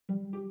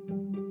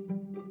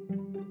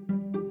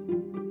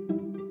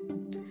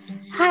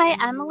Hi,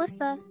 I'm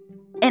Melissa.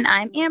 And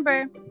I'm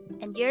Amber.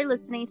 And you're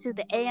listening to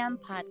the AM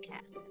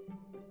Podcast.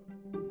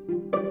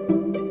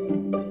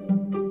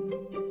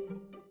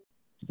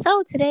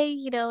 So today,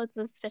 it's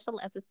a special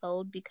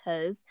episode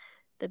because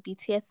the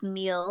BTS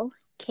Meal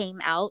came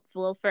out.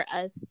 Well, for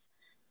us,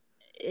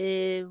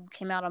 it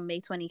came out on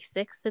May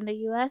 26th in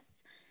the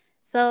US.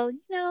 So,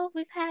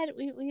 we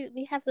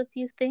have a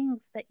few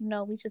things that,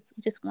 we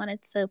just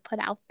wanted to put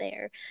out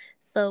there.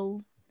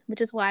 So, which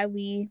is why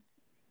we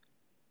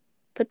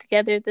put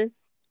together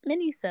this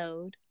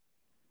mini-sode.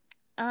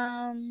 So,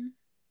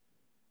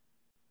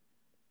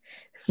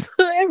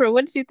 Amber,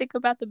 what did you think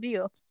about the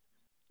meal?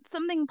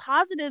 Something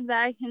positive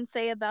that I can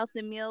say about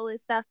the meal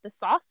is that the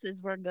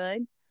sauces were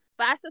good.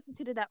 But I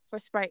substituted that for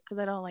Sprite because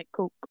I don't like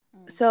Coke.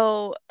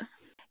 So,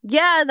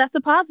 yeah, that's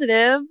a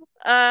positive.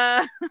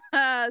 As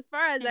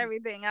far as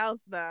everything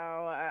else,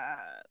 though,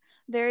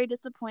 very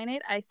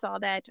disappointed. I saw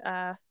that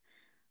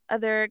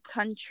other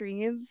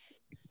countries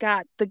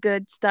got the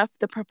good stuff,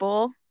 the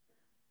purple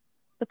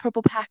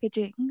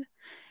packaging.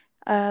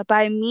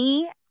 By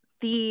me,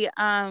 the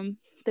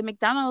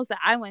McDonald's that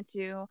I went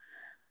to,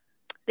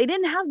 they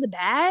didn't have the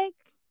bag.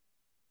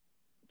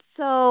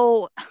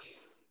 So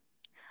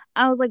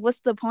I was like,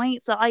 what's the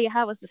point? So all you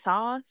had was the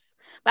sauce.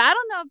 But I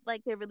don't know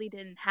if they really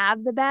didn't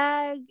have the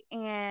bag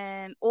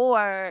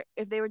or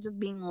if they were just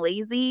being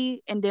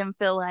lazy and didn't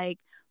feel like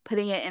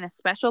putting it in a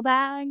special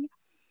bag.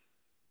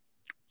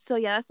 So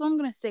yeah, that's what I'm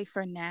gonna say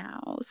for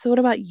now. So what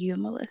about you,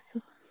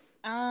 Melissa?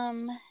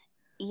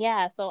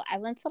 Yeah, so I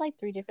went to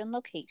 3 different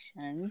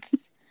locations.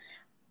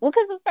 Well,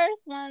 because the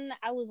first one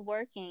I was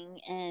working,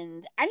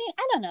 and I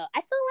don't know. I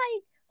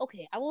feel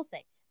okay, I will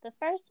say the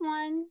first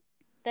one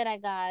that I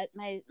got,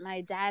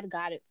 my dad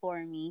got it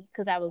for me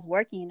because I was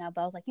working,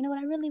 but I was like, you know what,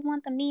 I really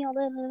want the meal.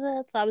 Blah, blah,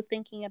 blah. So I was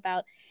thinking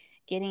about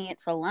getting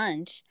it for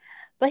lunch,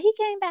 but he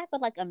came back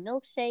with a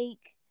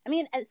milkshake.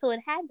 So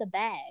it had the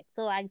bag.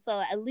 So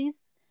at least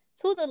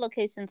 2 of the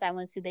locations I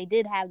went to, they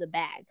did have the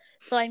bag.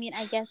 So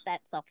I guess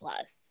that's a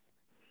plus.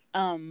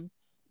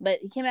 But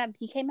he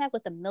came back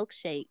with a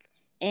milkshake.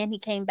 And he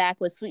came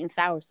back with sweet and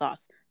sour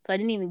sauce. So I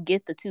didn't even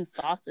get the 2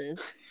 sauces.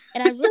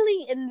 And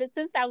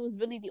since that was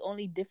really the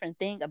only different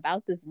thing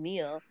about this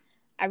meal,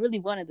 I really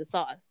wanted the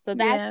sauce. So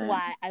that's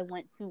why I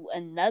went to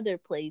another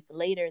place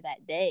later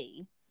that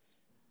day.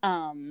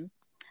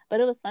 But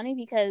it was funny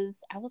because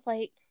I was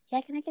like, yeah,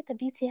 can I get the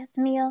BTS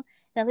meal?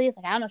 And the lady was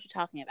like, I don't know what you're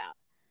talking about.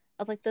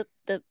 I was like,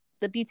 the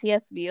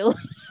BTS meal.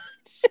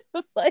 She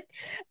was like,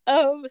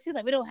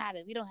 we don't have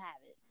it.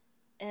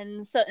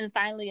 And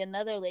finally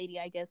another lady,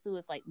 I guess, who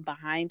was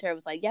behind her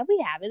was like, yeah, we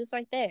have it. It's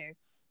right there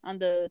on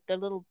the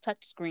little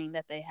touch screen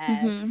that they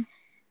had. Mm-hmm.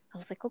 I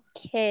was like,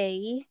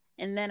 okay.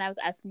 And then I was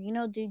asking,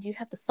 do you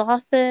have the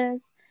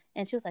sauces?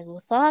 And she was like, well,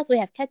 sauce, we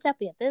have ketchup,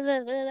 we have blah,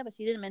 blah, blah, but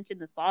she didn't mention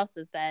the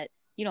sauces that,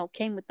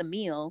 came with the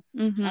meal.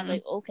 Mm-hmm. I was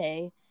like,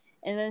 okay.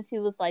 And then she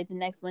was like, the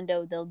next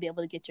window, they'll be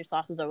able to get your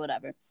sauces or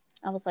whatever.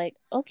 I was like,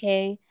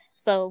 okay.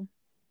 So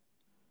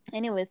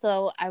anyway,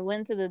 so I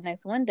went to the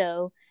next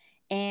window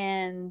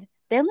and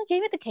they only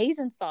gave me the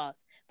Cajun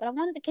sauce, but I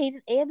wanted the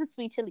Cajun and the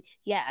sweet chili.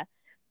 Yeah.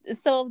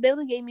 So they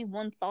only gave me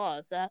one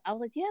sauce. I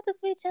was like, do you have the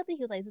sweet chili? He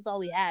was like, this is all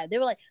we had. They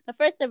were like, at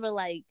first they were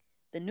like,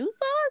 the new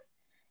sauce?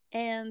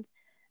 And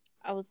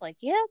I was like,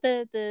 yeah,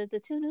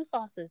 the 2 new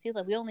sauces. He was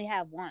like, we only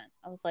have one.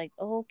 I was like,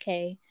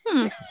 okay.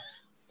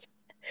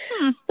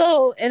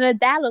 So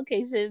at that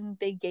location,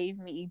 they gave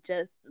me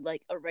just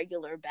a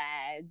regular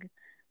bag,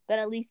 but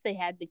at least they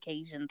had the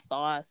Cajun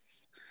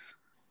sauce.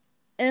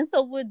 And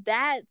so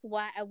that's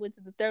why I went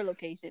to the third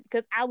location,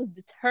 because I was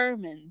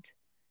determined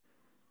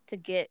to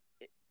get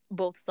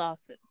both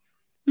sauces.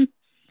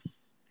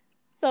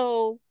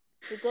 So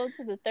we go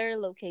to the third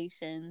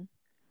location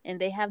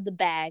and they have the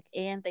bag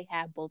and they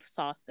have both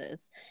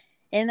sauces.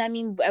 And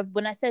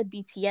when I said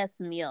BTS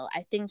meal,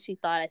 I think she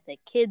thought I said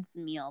kids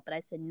meal, but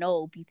I said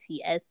no,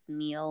 BTS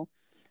meal.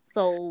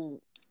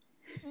 So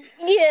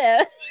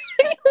yeah.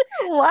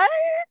 What?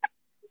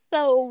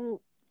 So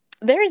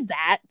there's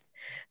that.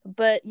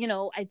 But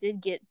I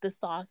did get the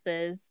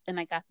sauces and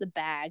I got the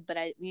bag, but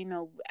I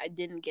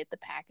didn't get the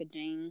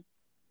packaging,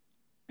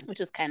 which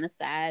was kind of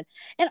sad.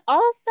 And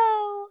also,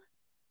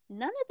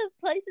 none of the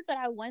places that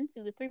I went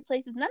to, the 3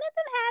 places, none of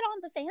them had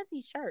on the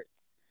fancy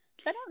shirts.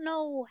 So I don't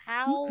know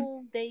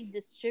how they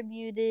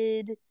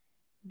distributed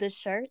the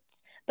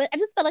shirts, but I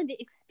just felt like the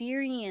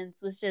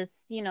experience was just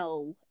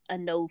a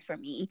no for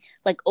me,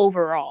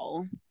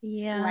 overall.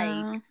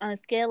 Yeah, on a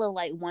scale of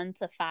 1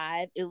 to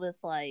 5, it was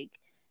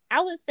I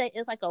would say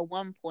it's a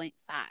 1.5,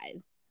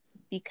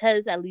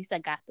 because at least I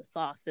got the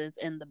sauces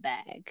in the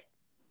bag.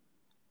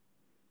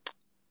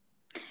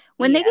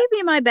 When they gave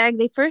me my bag,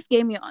 they first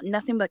gave me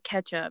nothing but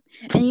ketchup.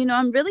 And,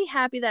 I'm really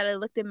happy that I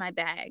looked in my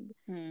bag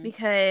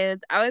because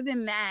I would have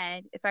been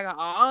mad if I got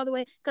all the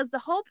way. Because the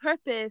whole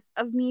purpose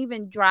of me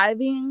even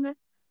driving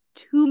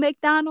to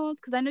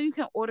McDonald's, because I know you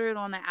can order it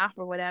on the app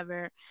or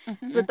whatever,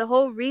 but the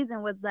whole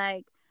reason was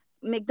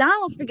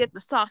McDonald's forget the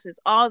sauces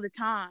all the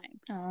time.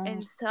 Oh.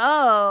 And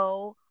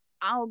so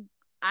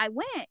I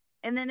went,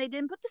 and then they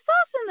didn't put the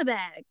sauce in the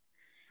bag.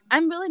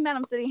 I'm really mad.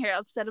 I'm sitting here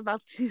upset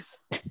about this.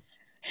 Because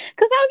that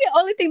was the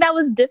only thing that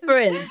was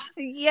different.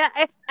 Yeah,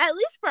 at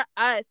least for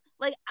us.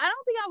 Like, I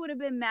don't think I would have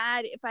been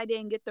mad if I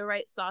didn't get the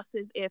right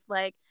sauces. If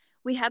like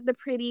we had the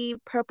pretty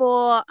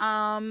purple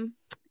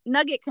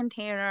nugget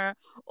container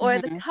or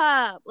the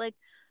cup, like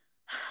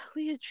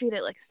we could treat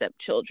it like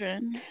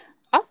stepchildren.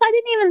 Also, I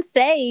didn't even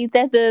say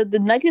that the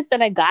nuggets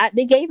that I got,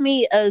 they gave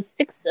me a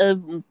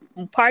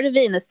part of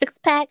it in a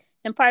 6-pack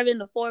and part of it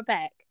in a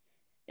 4-pack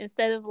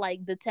instead of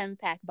like the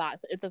 10-pack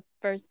box at the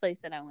first place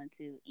that I went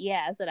to.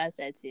 Yeah, that's what I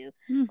said too.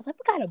 I was like,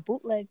 we got a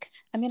bootleg.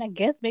 I mean, I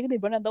guess maybe they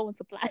run out low on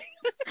supplies. You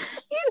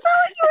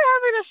sound like you were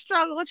having a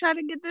struggle trying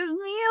to get this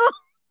meal.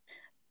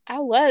 I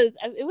was.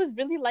 It was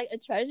really like a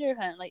treasure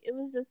hunt. Like, it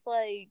was just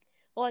like,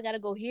 oh, I gotta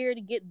go here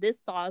to get this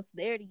sauce,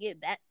 there to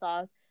get that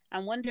sauce. I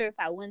wonder if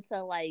I went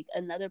to like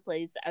another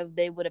place,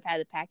 they would have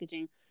had the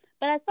packaging.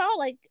 But I saw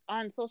like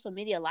on social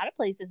media, a lot of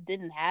places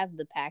didn't have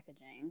the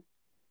packaging,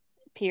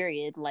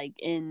 period, like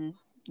in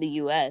the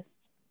US.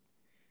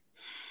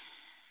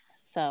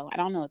 So I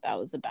don't know what that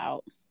was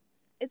about.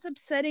 It's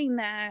upsetting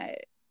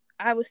that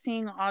I was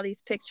seeing all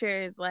these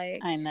pictures.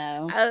 Like, I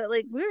know.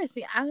 We were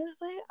seeing, I was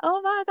like,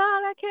 oh my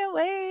God, I can't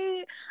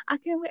wait. I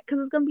can't wait because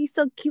it's going to be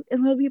so cute.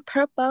 It's going to be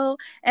purple.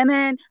 And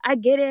then I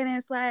get it and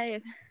it's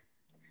like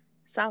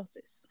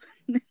sauces.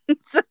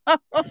 So.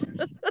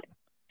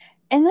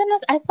 And then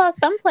I saw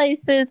some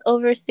places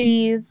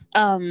overseas,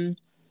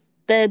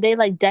 they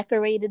like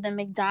decorated the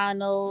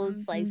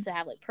McDonald's like to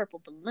have like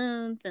purple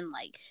balloons and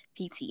like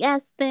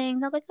BTS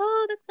things. I was like,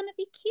 oh, that's gonna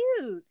be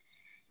cute.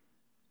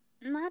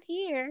 Not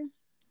here.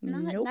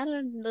 Not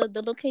in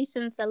the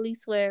locations, at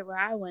least where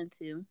I went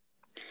to.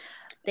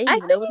 They didn't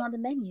even know it was on the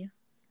menu.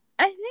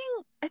 I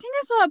think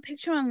I saw a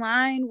picture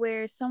online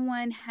where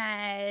someone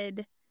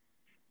had,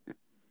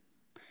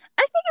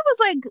 I think it was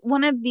like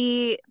one of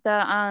the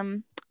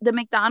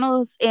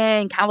McDonald's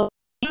in California.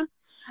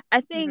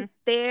 I think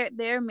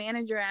their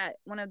manager at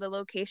one of the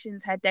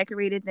locations had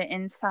decorated the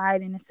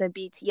inside and it said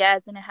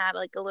BTS and it had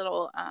like a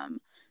little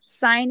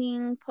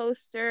signing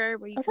poster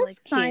where you could like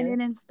sign it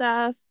and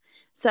stuff.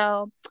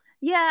 So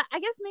yeah, I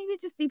guess maybe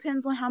it just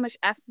depends on how much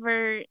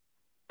effort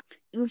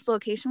each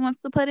location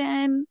wants to put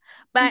in.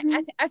 But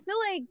I feel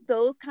like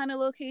those kind of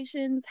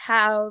locations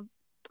have,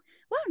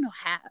 well, I don't know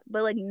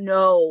but like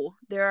no,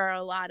 there are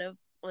a lot of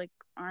like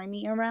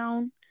army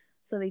around,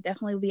 so they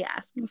definitely will be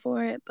asking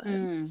for it. But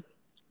maybe.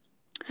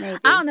 I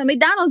don't know.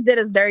 McDonald's did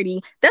us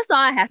dirty. That's all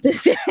I have to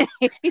say.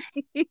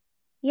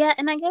 Yeah,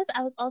 and I guess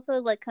I was also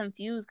like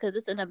confused because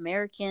it's an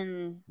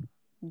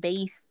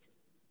American-based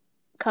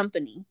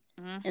company,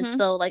 and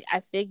so like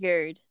I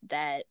figured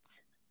that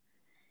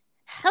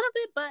hell of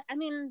it. But I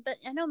mean, but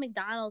I know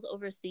McDonald's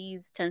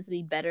overseas tends to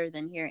be better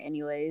than here,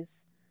 anyways.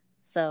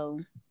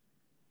 So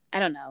I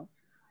don't know.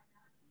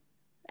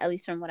 At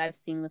least from what I've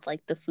seen with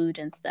like the food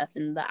and stuff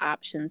and the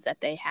options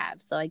that they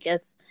have. So I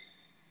guess,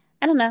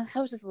 I don't know. I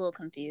was just a little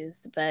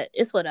confused, but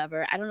it's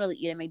whatever. I don't really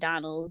eat at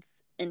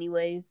McDonald's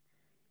anyways.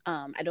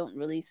 I don't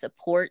really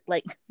support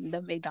like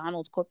the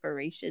McDonald's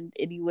corporation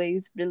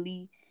anyways,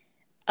 really.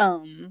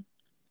 I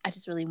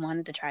just really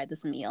wanted to try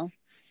this meal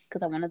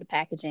because I wanted the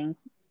packaging.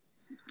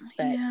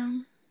 But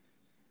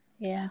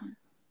yeah.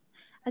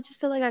 I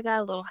just feel like I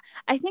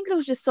think there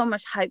was just so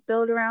much hype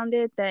built around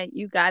it that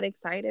you got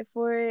excited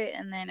for it,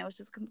 and then it was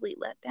just complete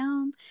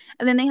letdown.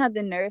 And then they had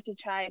the nerve to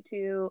try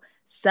to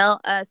sell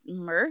us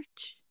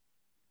merch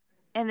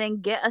and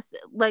then get us,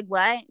 like,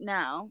 what?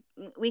 No,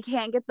 we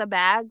can't get the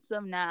bag,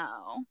 so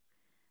no.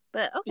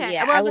 But okay,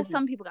 yeah, well,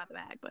 some people got the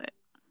bag, but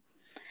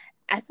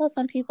I saw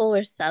some people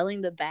were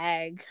selling the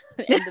bag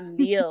and the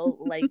meal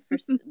like for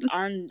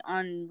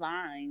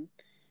online.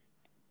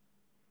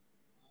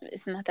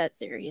 It's not that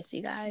serious,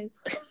 you guys.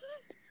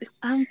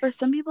 For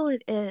some people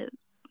it is.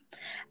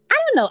 I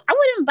don't know. I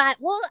wouldn't buy.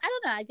 Well, I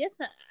don't know. I guess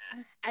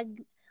I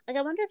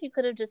wonder if you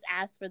could have just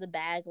asked for the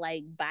bag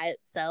like by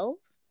itself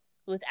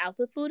without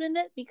the food in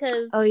it,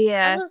 because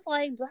I was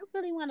like, do I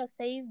really want to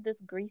save this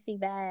greasy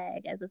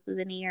bag as a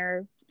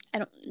souvenir? I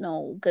don't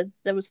know, because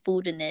there was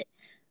food in it.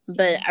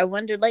 But I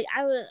wondered, like,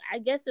 I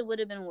guess it would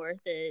have been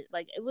worth it.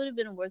 Like, it would have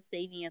been worth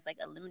saving as like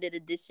a limited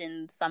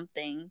edition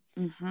something.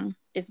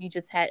 If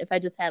I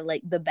just had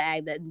like the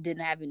bag that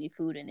didn't have any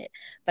food in it.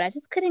 But I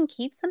just couldn't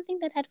keep something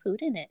that had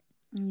food in it.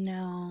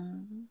 No.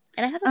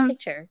 And I have a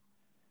picture.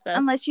 So.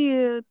 Unless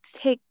you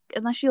like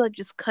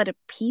just cut a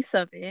piece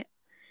of it,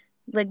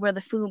 like where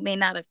the food may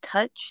not have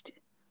touched,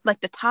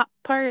 like the top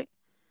part,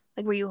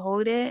 like where you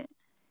hold it.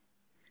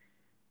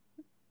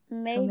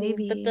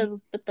 Maybe.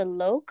 But the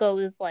logo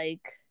is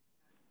like,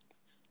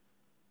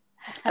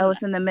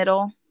 it's in the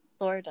middle.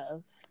 Sort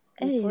of.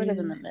 It's sort of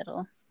in the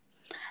middle.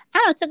 I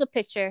don't know, took a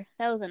picture.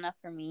 That was enough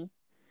for me.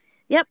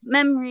 Yep,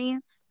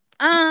 memories.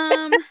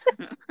 Do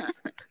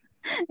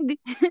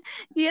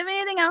you have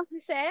anything else to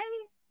say?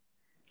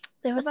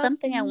 There was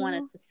something I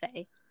wanted to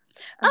say.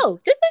 Oh,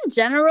 just in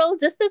general,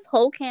 just this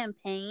whole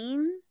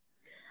campaign.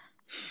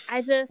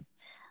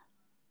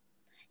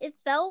 it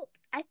felt,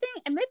 I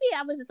think, and maybe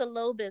I was just a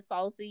little bit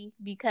salty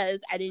because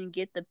I didn't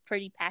get the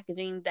pretty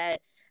packaging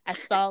that I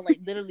saw like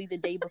literally the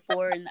day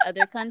before in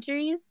other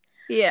countries.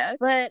 Yeah.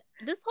 But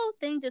this whole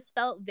thing just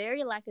felt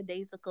very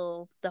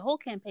lackadaisical. The whole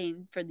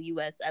campaign for the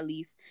US, at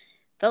least,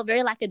 felt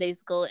very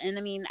lackadaisical. And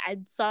I mean, I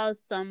saw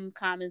some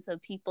comments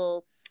of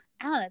people,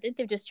 I don't know, I think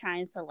they're just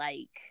trying to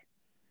like,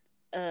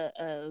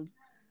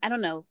 I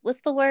don't know,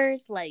 what's the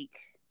word? Like,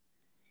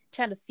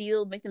 trying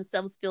to make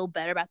themselves feel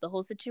better about the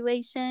whole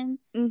situation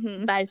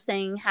by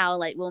saying how,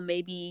 like, well,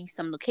 maybe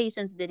some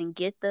locations didn't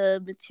get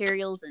the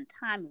materials in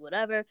time or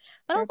whatever.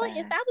 But I was like,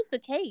 if that was the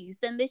case,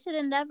 then they should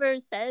have never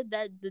said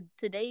that the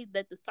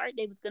start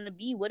date was going to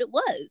be what it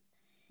was.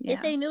 Yeah.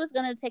 If they knew it was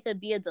going to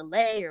be a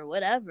delay or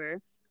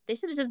whatever, they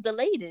should have just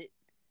delayed it.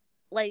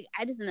 Like,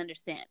 I just didn't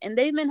understand. And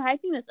they've been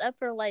hyping this up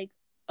for like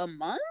a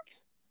month.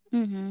 I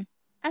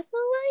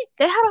feel like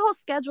they had a whole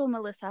schedule,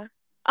 Melissa.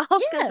 A whole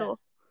schedule.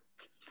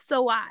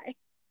 So why?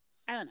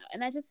 I don't know.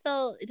 And it just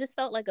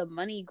felt like a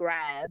money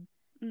grab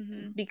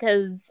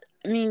because,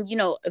 I mean, you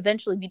know,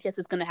 eventually BTS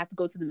is going to have to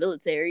go to the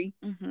military.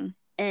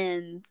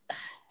 And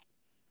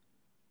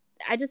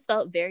I just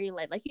felt very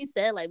like you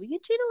said, like, we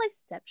get treated like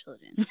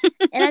stepchildren.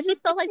 And I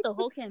just felt like the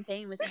whole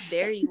campaign was just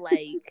very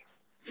like,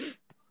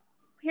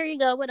 here you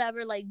go,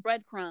 whatever, like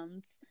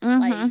breadcrumbs,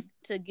 like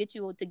to get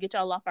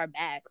y'all off our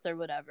backs or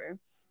whatever.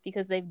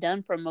 Because they've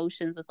done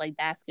promotions with like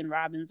Baskin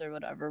Robbins or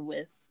whatever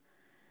with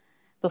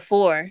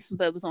before,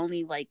 but it was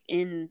only like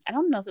I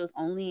don't know if it was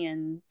only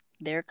in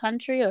their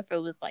country or if it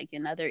was like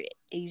in other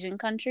Asian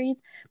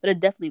countries, but it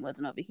definitely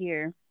wasn't over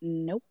here.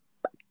 Nope.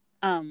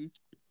 And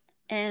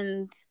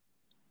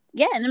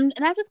yeah, and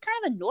I'm just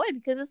kind of annoyed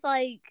because it's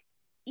like,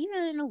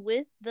 even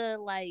with the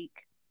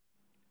like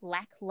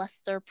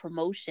lackluster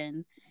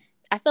promotion,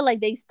 I feel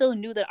like they still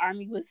knew that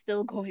ARMY was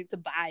still going to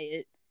buy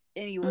it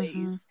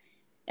anyways.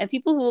 And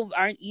people who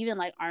aren't even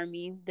like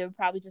ARMY, they'll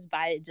probably just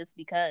buy it just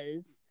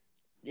because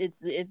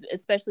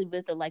especially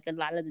with like a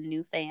lot of the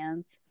new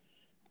fans.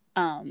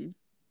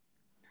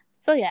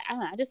 So yeah, I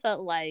don't know. I just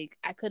felt like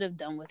I could have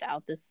done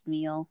without this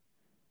meal,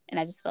 and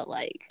I just felt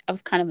like I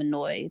was kind of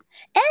annoyed.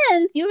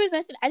 And I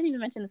didn't even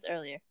mention this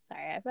earlier.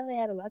 Sorry, I probably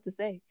had a lot to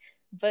say,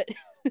 but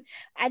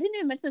I didn't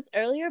even mention this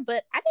earlier.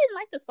 But I didn't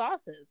like the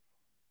sauces.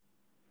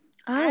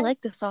 I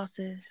like the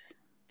sauces.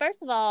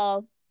 First of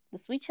all, the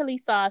sweet chili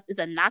sauce is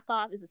a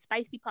knockoff. It's a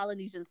spicy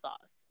Polynesian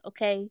sauce.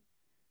 Okay.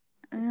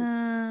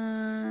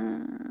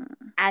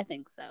 I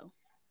think so.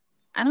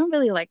 I don't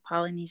really like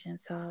Polynesian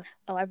sauce.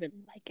 Oh, I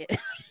really like it.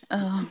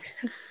 Oh,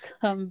 so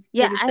I'm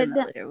pretty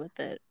familiar with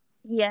it.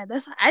 Yeah,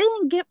 I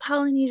didn't get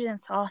Polynesian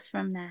sauce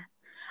from that.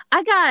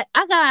 I got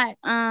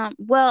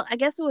well, I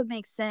guess it would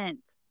make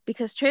sense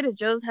because Trader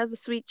Joe's has a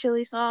sweet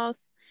chili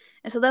sauce.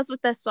 And so that's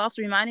what that sauce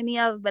reminded me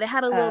of, but it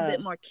had a little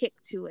bit more kick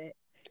to it.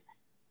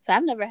 So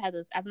I've never had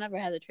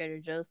the Trader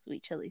Joe's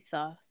sweet chili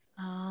sauce.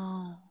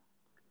 Oh.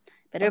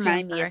 But it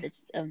reminded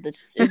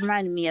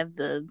me of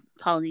the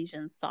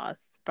Polynesian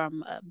sauce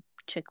from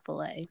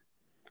Chick-fil-A.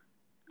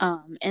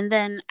 And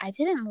then I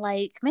didn't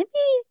like, maybe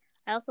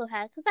I also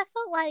had, because I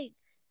felt like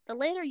the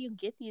later you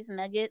get these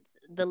nuggets,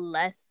 the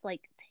less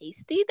like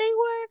tasty they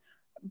were.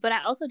 But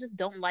I also just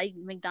don't like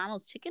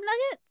McDonald's chicken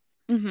nuggets.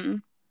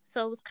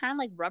 So it was kind of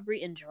like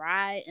rubbery and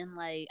dry. And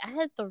like I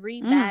had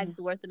 3 bags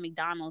worth of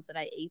McDonald's that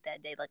I ate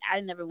that day. Like I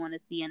never want to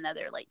see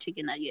another like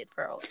chicken nugget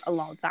for a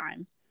long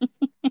time.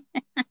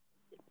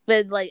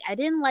 But like I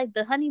didn't like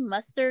the honey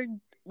mustard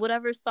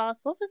whatever sauce.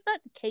 What was that?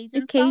 The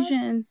Cajun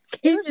sauce?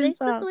 It was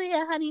basically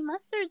a honey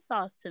mustard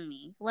sauce to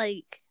me.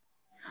 Like,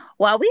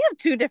 wow, we have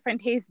 2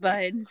 different taste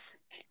buds.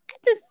 I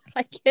didn't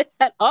like it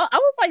at all. I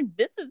was like,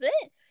 this is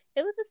it.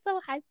 It was just so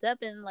hyped up,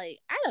 and like,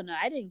 I don't know,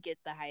 I didn't get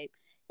the hype.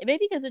 And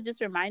maybe because it just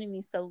reminded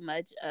me so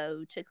much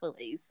of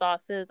Chick-fil-A's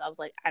sauces. I was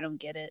like, I don't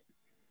get it.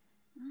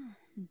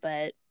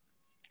 But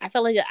I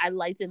felt like I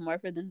liked it more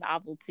for the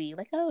novelty.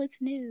 Like, oh, it's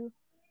new.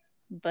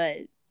 But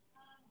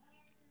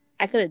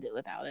I could have did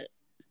without it.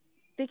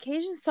 The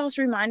Cajun sauce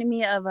reminded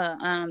me of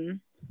a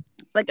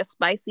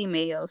spicy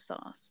mayo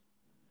sauce.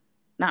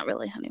 Not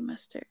really honey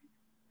mustard.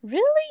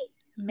 Really?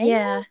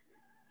 Mayo?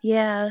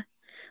 Yeah.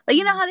 Like,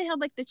 you know how they have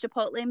like the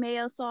Chipotle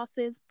mayo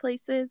sauces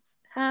places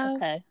have?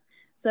 Okay.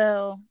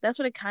 So that's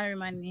what it kind of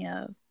reminded me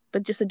of,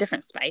 but just a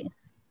different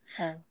spice.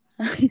 Oh.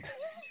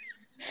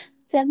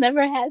 See, I've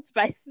never had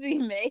spicy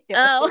mayo.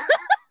 Oh.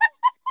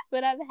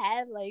 But I've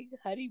had like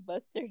honey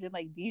mustard and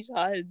like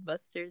Dijon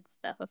mustard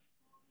stuff.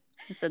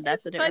 And so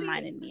that's what it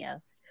reminded me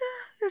of.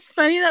 It's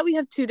funny that we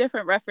have 2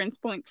 different reference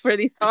points for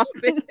these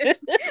sauces.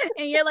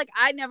 And you're like,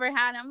 I never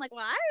had it. I'm like,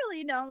 well, I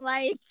really don't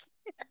like.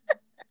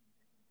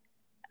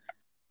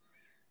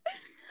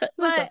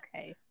 But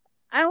okay.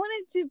 I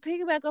wanted to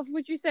piggyback off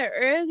what you said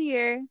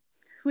earlier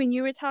when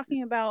you were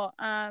talking about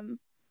not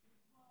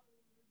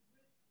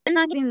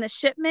getting the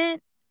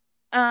shipment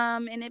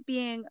and it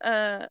being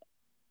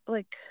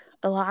like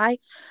a lie.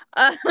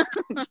 I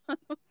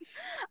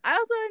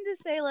also wanted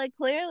to say, like,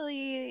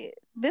 clearly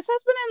this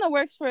has been in the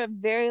works for a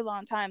very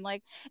long time.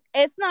 Like,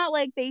 it's not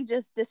like they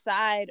just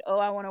decide, oh,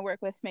 I want to work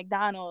with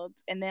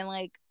McDonald's, and then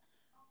like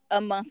a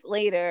month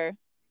later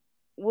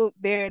well,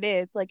 there it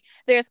is. Like,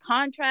 there's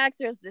contracts,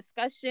 there's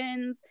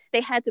discussions.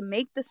 They had to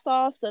make the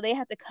sauce, so they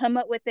had to come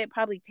up with it,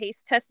 probably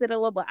taste test it a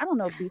little bit. I don't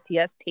know if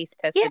BTS taste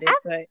Yeah, tested it,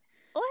 but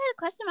I had a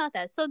question about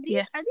that. So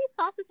yeah. are these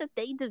sauces that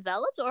they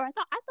developed, or I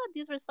thought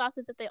these were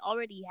sauces that they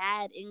already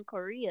had in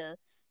Korea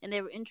and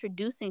they were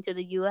introducing to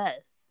the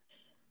U.S.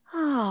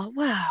 Oh,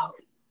 wow.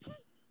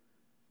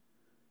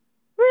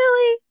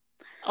 Really?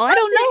 Oh, I I'm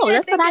don't sitting know. here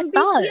That's what I thinking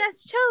thought.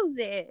 BTS chose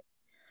it.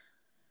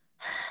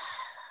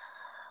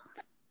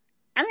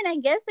 I mean, I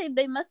guess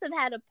they must have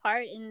had a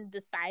part in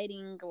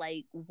deciding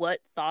like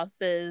what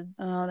sauces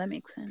Oh, that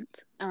makes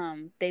sense.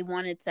 they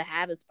wanted to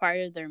have as part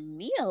of their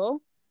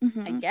meal. I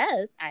Mm-hmm.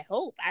 guess. I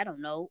hope. I don't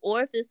know.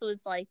 Or if this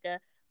was like a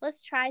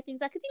let's try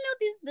things like, because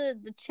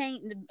the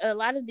chain, a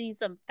lot of these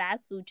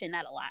fast food chain,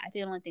 not a lot. I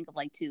think I only think of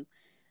like two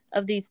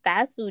of these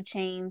fast food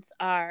chains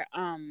are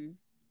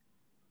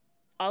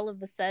all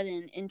of a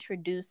sudden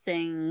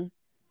introducing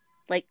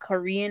like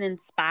Korean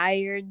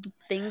inspired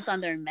things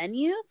on their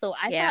menu. So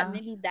I thought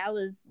maybe that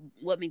was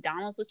what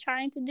McDonald's was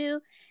trying to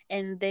do,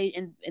 and they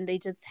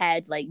just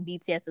had like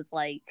BTS as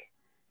like,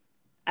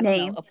 I don't know,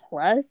 Name. a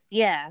plus,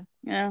 Yeah.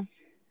 to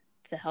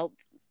help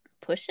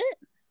push it.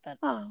 But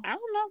I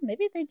don't know.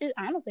 Maybe they did.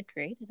 I don't know if they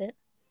created it.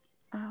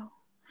 Oh.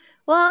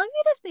 Well, even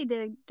if they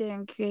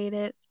didn't create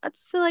it, I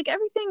just feel like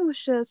everything was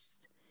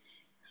just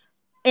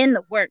in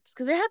the works,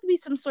 because there had to be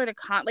some sort of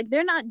like,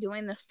 they're not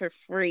doing this for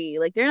free.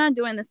 Like, they're not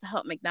doing this to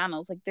help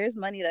McDonald's. Like, there's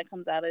money that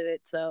comes out of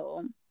it,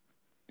 so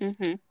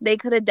they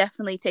could have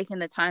definitely taken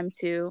the time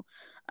to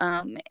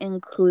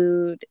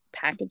include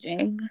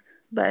packaging.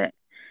 But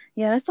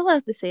yeah, that's all I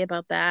have to say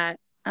about that.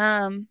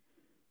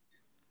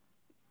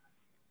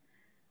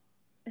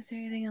 Is there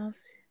anything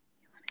else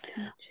you wanted to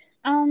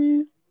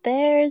mention?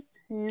 There's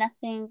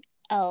nothing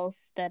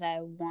else that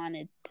I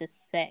wanted to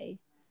say.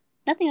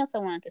 Nothing else I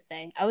wanted to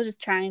say. I was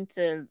trying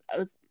to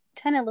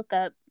look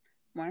up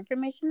more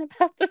information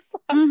about the sauces.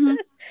 Mm-hmm.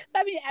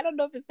 I mean, I don't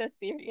know if it's that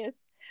serious.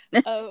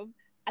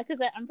 Because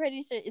I'm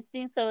pretty sure it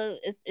seems so.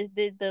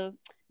 The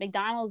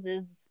McDonald's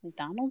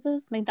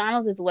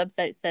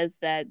website says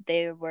that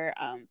they were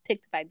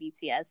picked by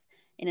BTS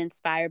and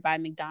inspired by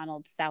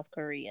McDonald's South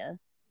Korea.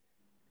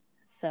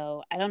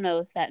 So I don't know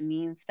if that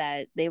means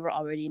that they were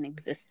already in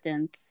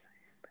existence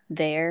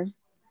there,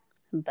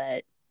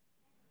 but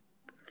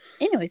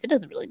anyways, it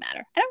doesn't really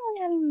matter. I don't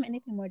really have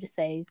anything more to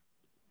say.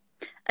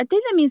 I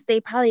think that means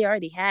they probably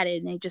already had it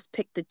and they just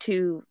picked the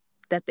two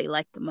that they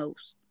liked the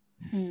most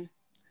from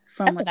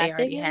That's what they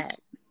already had.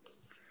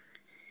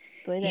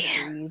 The way that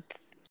it reads.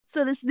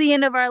 So this is the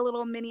end of our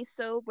little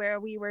mini-sode where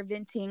we were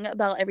venting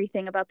about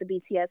everything about the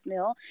BTS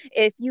meal.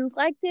 If you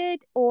liked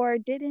it or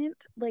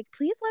didn't, like,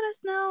 please let us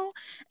know.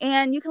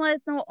 And you can let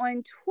us know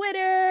on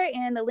Twitter,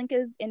 and the link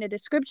is in the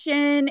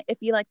description. If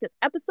you like this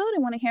episode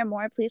and want to hear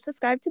more, please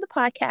subscribe to the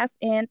podcast.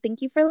 And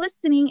thank you for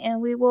listening,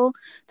 and we will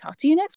talk to you next